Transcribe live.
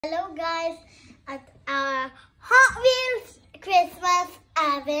Hello guys, at our Hot Wheels Christmas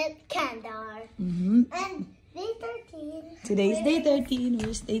Advent Calendar. And day 13. Today's day 13.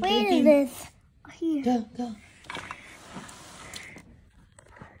 Where's day 13? Where is this? Here. Go.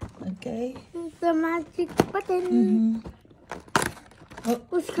 Okay. It's the magic button. Oh,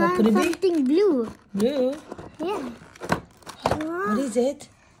 It's what got could it be? something blue. Blue? Yeah. What is it?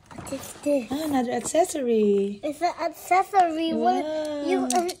 What is this? Ah, another accessory. It's an accessory. Wow. You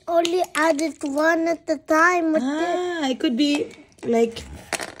only add it one at a time. It could be like,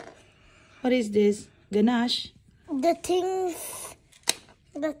 what is this? Ganache? The thing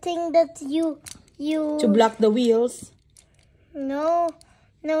that you To block the wheels. No,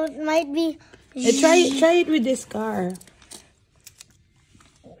 it might be. Try it with this car.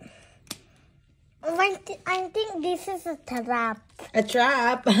 I think this is a trap. A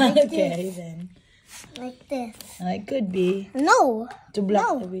trap? Okay, then. Like this. It could be. No. To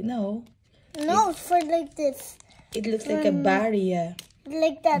block the wheel. No. No, for like this. It looks like a barrier.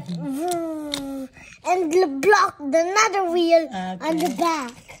 Like that. And block another wheel on the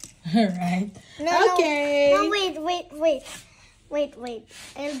back. Alright. No, Okay. No, wait.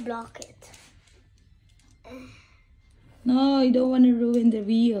 I'll block it. No, you don't want to ruin the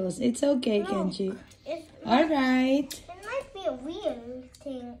wheels. It's okay, Kenji. Alright. It might be a wheel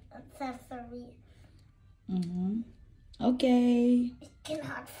thing, accessory. Okay. It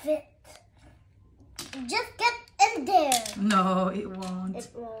cannot fit. Just get in there. No, it won't. It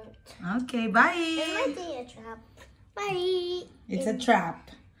won't. Okay, bye. It might be a trap. Bye. It's a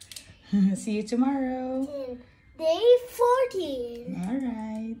trap. See you tomorrow. Day 14.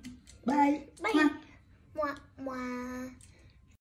 Alright. Bye. Bye. Mwah, mwah.